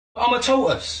I'm a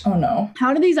tortoise. Oh no.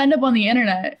 How do these end up on the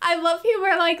internet? I love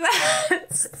humor like that.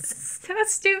 So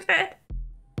stupid.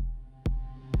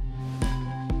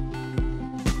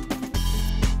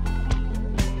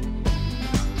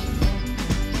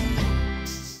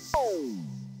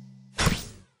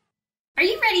 Are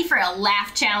you ready for a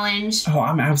laugh challenge? Oh,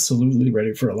 I'm absolutely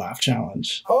ready for a laugh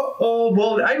challenge. Oh,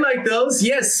 well, I like those.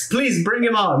 Yes, please bring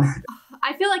him on.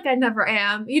 I feel like I never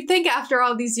am. You'd think after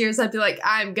all these years I'd be like,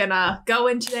 I'm gonna go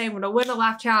in today, I'm gonna win a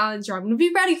laugh challenge, or I'm gonna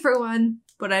be ready for one,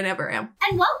 but I never am.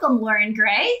 And welcome, Loren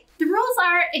Gray. The rules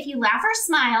are if you laugh or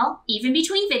smile, even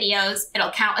between videos,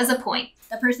 it'll count as a point.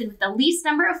 The person with the least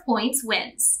number of points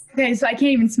wins. Okay, so I can't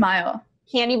even smile.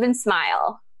 Can't even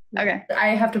smile. Okay.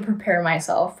 I have to prepare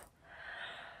myself.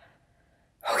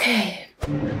 Okay.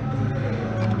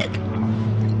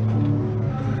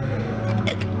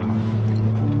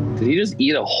 Did he just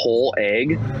eat a whole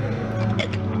egg?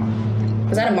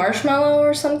 Was that a marshmallow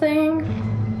or something?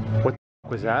 What the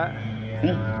was that?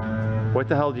 Yeah. What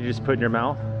the hell did you just put in your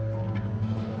mouth?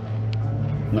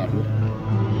 Nothing.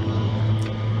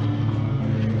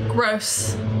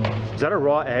 Gross. Is that a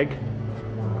raw egg?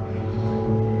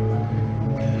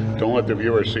 Don't let the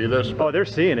viewers see this. Oh, they're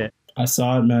seeing it. I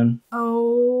saw it, man.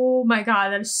 Oh my god,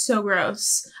 that is so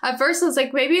gross. At first I was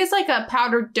like, maybe it's like a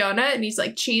powdered donut and he's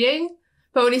like cheating.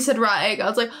 But when he said raw egg, I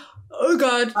was like, oh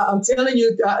god. I'm telling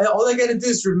you, all I gotta do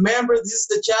is remember this is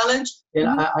the challenge,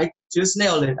 and I just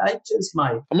nailed it. I just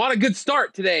might. I'm on a good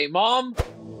start today, Mom.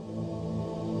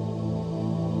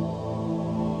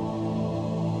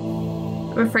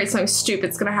 I'm afraid something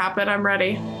stupid's gonna happen. I'm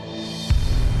ready.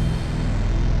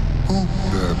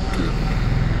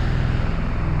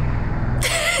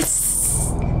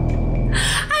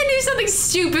 I knew something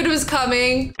stupid was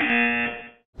coming.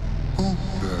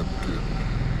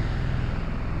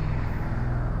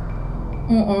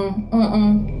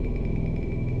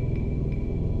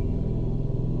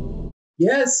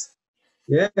 Yes.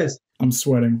 Yes. I'm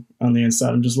sweating on the inside.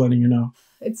 I'm just letting you know.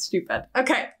 It's stupid.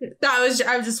 Okay, I was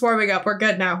just warming up. We're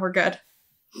good now. We're good.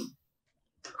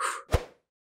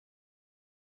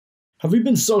 Have we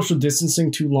been social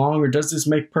distancing too long, or does this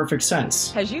make perfect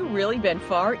sense? Has you really been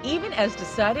far? Even as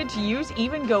decided to use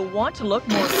Even Go Want to look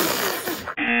more.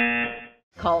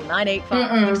 Call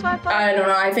 985-655. I don't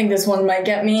know. I think this one might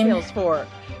get me. Details for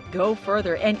Go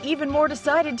Further and even more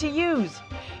decided to use.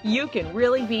 You can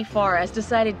really be far as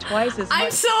decided twice as much.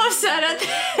 I'm so upset at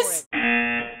this.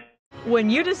 When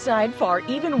you decide far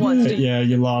even once to Yeah,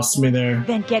 you lost me there.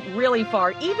 then get really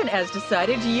far even as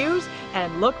decided to use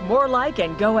and look more like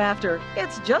and go after.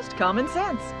 It's just common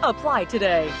sense. Apply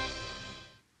today.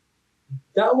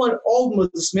 That one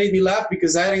almost made me laugh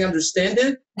because I didn't understand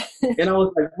it. And I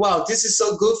was like, wow, this is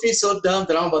so goofy, so dumb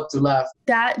that I'm about to laugh.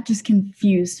 That just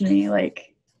confused me,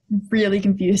 like, really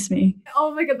confused me.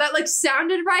 Oh my god, that like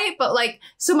sounded right, but like,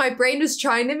 so my brain was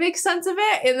trying to make sense of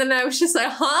it, and then I was just like,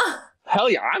 huh? Hell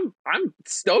yeah, I'm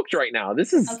stoked right now.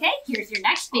 This is Okay, here's your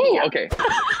next video. Ooh, okay.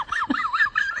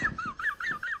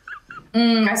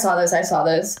 I saw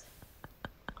this.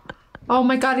 Oh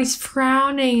my god, he's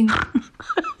frowning.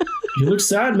 You look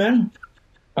sad, man.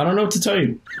 I don't know what to tell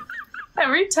you.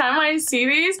 Every time I see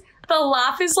these, the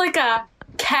laugh is like a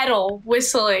kettle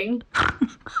whistling.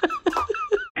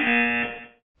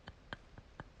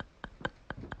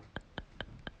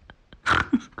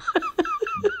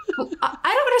 I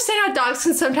don't understand how dogs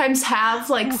can sometimes have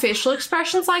like facial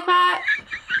expressions like that.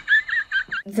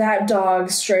 That dog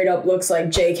straight up looks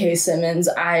like J.K. Simmons.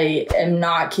 I am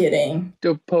not kidding.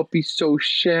 The puppy's so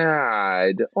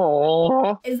sad.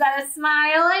 Aww. Is that a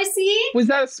smile I see? Was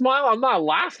that a smile? I'm not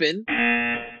laughing.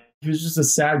 He was just a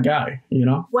sad guy, you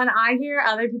know? When I hear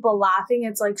other people laughing,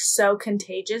 it's like so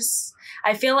contagious.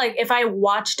 I feel like if I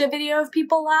watched a video of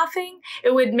people laughing,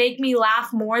 it would make me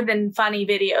laugh more than funny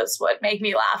videos would make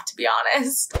me laugh, to be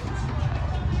honest.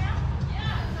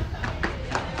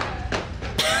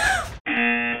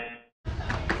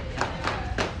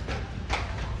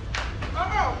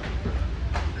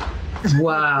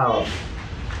 Wow.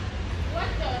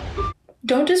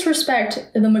 Don't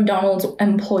disrespect the McDonald's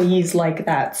employees like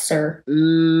that, sir.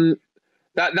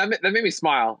 That made me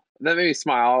smile. That made me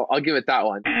smile. I'll give it that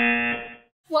one.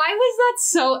 Why was that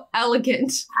so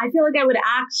elegant? I feel like I would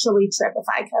actually trip if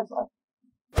I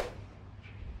could.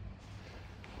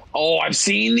 Oh, I've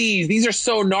seen these. These are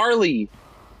so gnarly.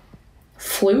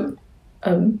 Flute?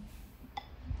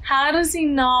 How does he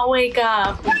not wake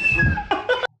up?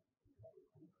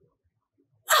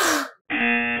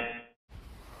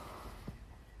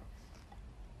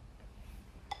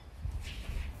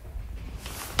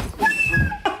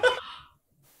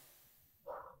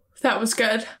 That was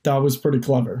good. That was pretty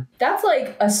clever. That's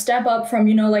like a step up from,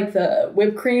 you know, like the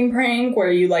whipped cream prank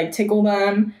where you like tickle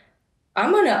them.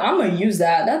 I'm gonna use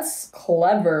that. That's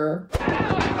clever.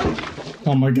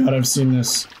 Oh my god, I've seen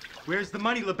this. Where's the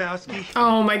money, LEBOWSKI?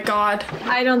 Oh my god.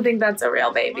 I don't think that's a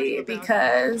real baby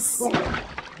because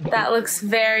that looks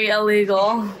very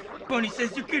illegal. Bunny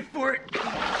says you're good for it.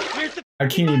 Where's the... I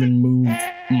can't even move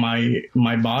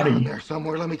my body. There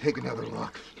somewhere. Let me take another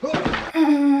look.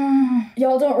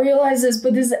 Y'all don't realize this,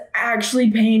 but this is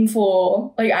actually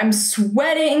painful. Like, I'm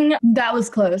sweating. That was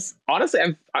close. Honestly,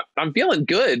 I'm feeling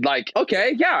good. Like,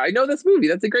 okay, yeah, I know this movie.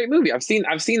 That's a great movie. I've seen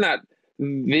that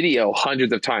video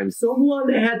hundreds of times.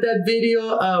 Someone had that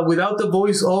video without the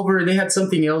voiceover. They had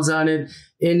something else on it,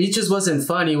 and it just wasn't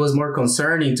funny. It was more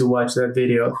concerning to watch that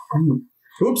video.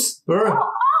 Oops.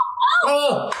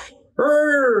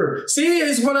 See,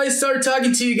 it's when I start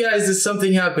talking to you guys that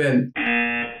something happened.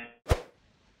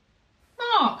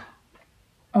 Mark!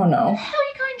 Oh no. How are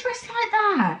you going dressed like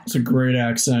that? It's a great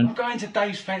accent. I'm going to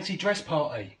Dave's fancy dress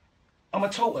party. I'm a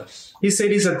tortoise. He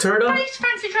said he's a turtle? Dave's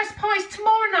fancy dress party's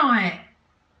tomorrow night.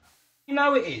 You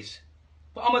know it is,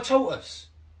 but I'm a tortoise.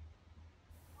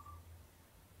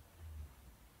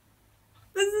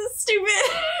 This is stupid.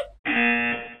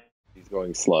 He's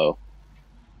going slow.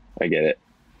 I get it.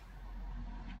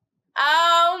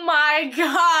 Oh my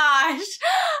gosh.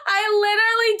 I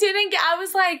literally didn't get, I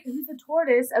was like, he's a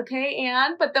tortoise, okay,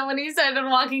 and? But then when he started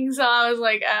walking slow, I was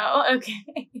like, oh,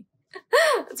 okay.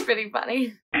 That's pretty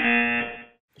funny.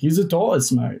 He's a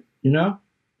tortoise, mate. You know?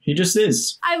 He just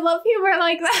is. I love humor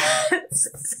like that.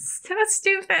 So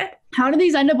stupid. How do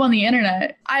these end up on the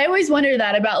internet? I always wonder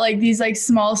that about like these like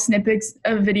small snippets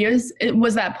of videos.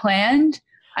 Was that planned?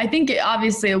 I think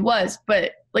obviously it was,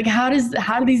 but like how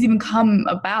do these even come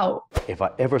about? If I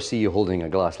ever see you holding a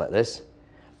glass like this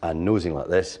and nosing like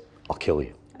this, I'll kill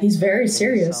you. He's very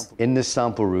serious. In this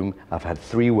sample room, I've had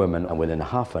 3 women, and within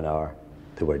half an hour,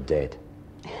 they were dead.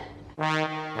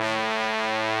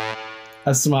 I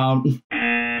smiled.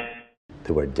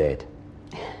 They were dead.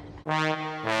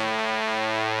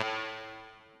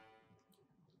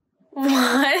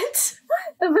 What?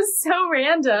 That was so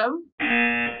random.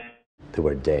 They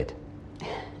were dead.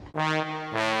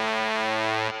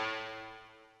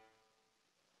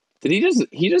 Did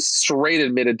he just straight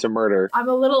admitted to murder? I'm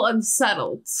a little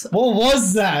unsettled. What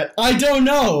was that? I don't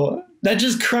know. That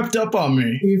just crept up on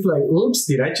me. He's like, oops,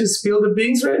 did I just spill the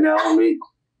beans right now on me?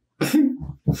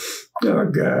 Oh,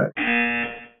 God.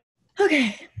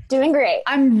 Okay. Doing great.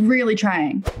 I'm really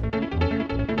trying.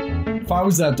 If I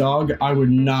was that dog, I would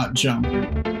not jump.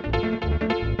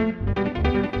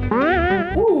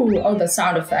 Ooh, oh, the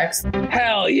sound effects.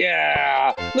 Hell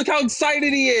yeah! Look how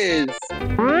excited he is!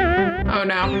 Oh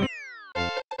no.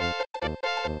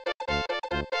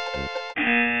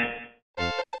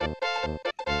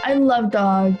 I love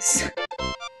dogs.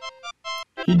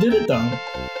 He did it though.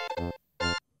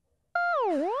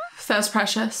 That's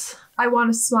precious. I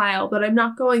want to smile, but I'm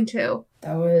not going to.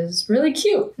 That was really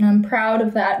cute. And I'm proud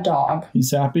of that dog.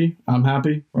 He's happy. I'm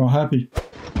happy. We're all happy.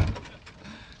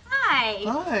 Hi.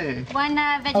 Hi. One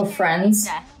vegetarian friends.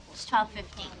 pizza. It's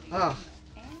 $12.50.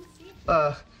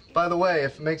 Oh. By the way,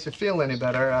 if it makes you feel any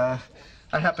better,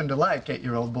 I happen to like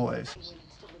 8-year-old boys.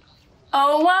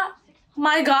 Oh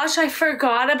my gosh, I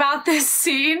forgot about this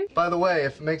scene. By the way,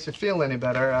 if it makes you feel any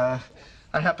better,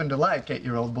 I happen to like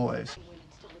 8-year-old boys.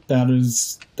 That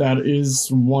is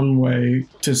one way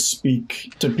to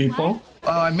speak to people.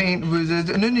 I mean,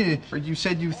 you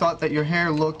said you thought that your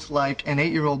hair looked like an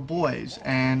 8-year-old boy's,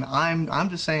 and I'm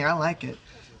just saying I like it.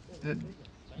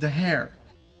 The hair.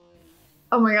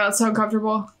 Oh my god, it's so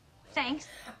uncomfortable. Thanks.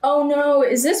 Oh no,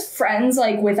 is this Friends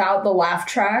like without the laugh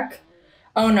track?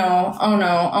 Oh no, oh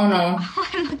no, oh no. All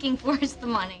I'm looking for is the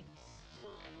money.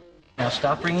 Now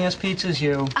stop bringing us pizzas,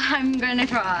 you. I'm gonna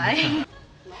try.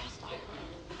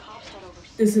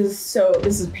 This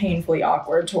is painfully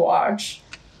awkward to watch.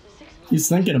 He's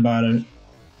thinking about it.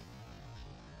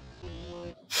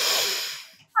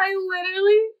 I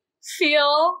literally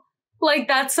feel like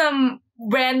that's some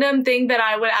random thing that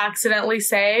I would accidentally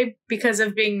say because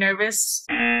of being nervous.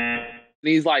 And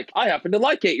he's like, I happen to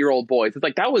like 8-year-old boys. It's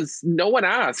like, that was, no one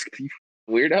asked, you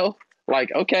weirdo.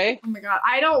 Like, okay. Oh my god,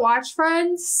 I don't watch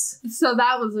Friends, so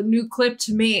that was a new clip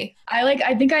to me.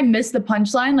 I think I missed the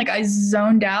punchline. Like I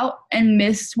zoned out and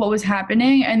missed what was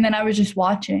happening, and then I was just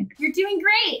watching. You're doing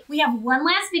great. We have one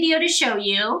last video to show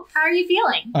you. How are you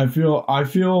feeling? I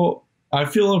feel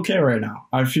okay right now.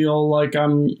 I feel like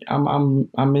I'm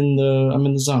in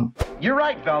the zone. You're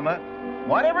right, Velma.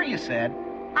 Whatever you said.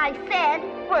 I said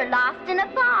we're lost in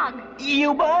a fog.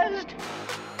 You buzzed?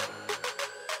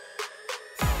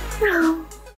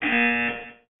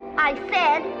 I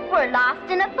said we're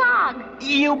lost in a fog.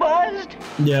 You buzzed?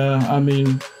 Yeah, I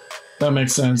mean, that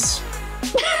makes sense.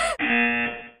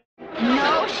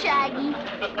 No, Shaggy.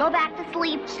 Go back to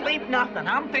sleep. Sleep nothing.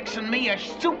 I'm fixing me a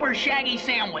super shaggy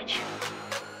sandwich.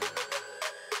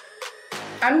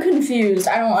 I'm confused.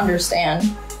 I don't understand.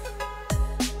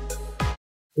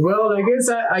 Well, I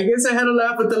guess I had to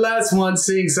laugh at the last one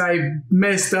since I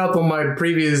messed up on my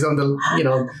previous on the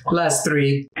last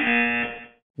three.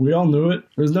 We all knew it.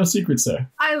 There's no secrets there.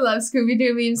 I love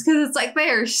Scooby-Doo memes because it's like they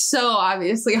are so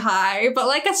obviously high, but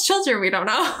like as children we don't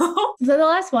know. Is that the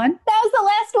last one? That was the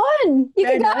last one. You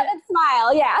can go ahead and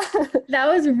smile. Yeah. That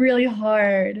was really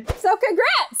hard. So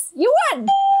congrats, you won.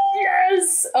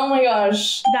 Yes. Oh my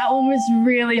gosh. That one was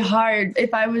really hard.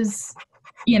 If I was,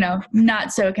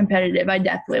 not so competitive, I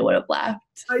definitely would have laughed.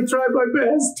 I tried my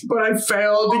best, but I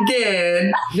failed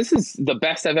again. This is the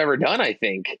best I've ever done, I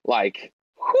think. Like,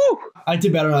 whew. I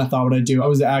did better than I thought what I'd do. I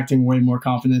was acting way more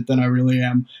confident than I really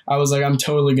am. I was like, I'm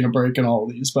totally going to break in all of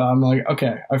these, but I'm like,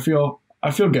 okay, I feel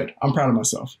good. I'm proud of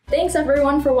myself. Thanks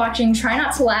everyone for watching Try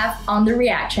Not to Laugh on the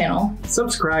React channel.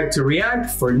 Subscribe to React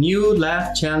for new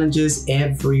laugh challenges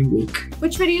every week.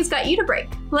 Which videos got you to break?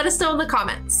 Let us know in the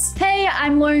comments. Hey,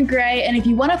 I'm Loren Gray, and if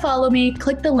you want to follow me,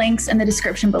 click the links in the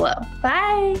description below.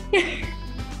 Bye!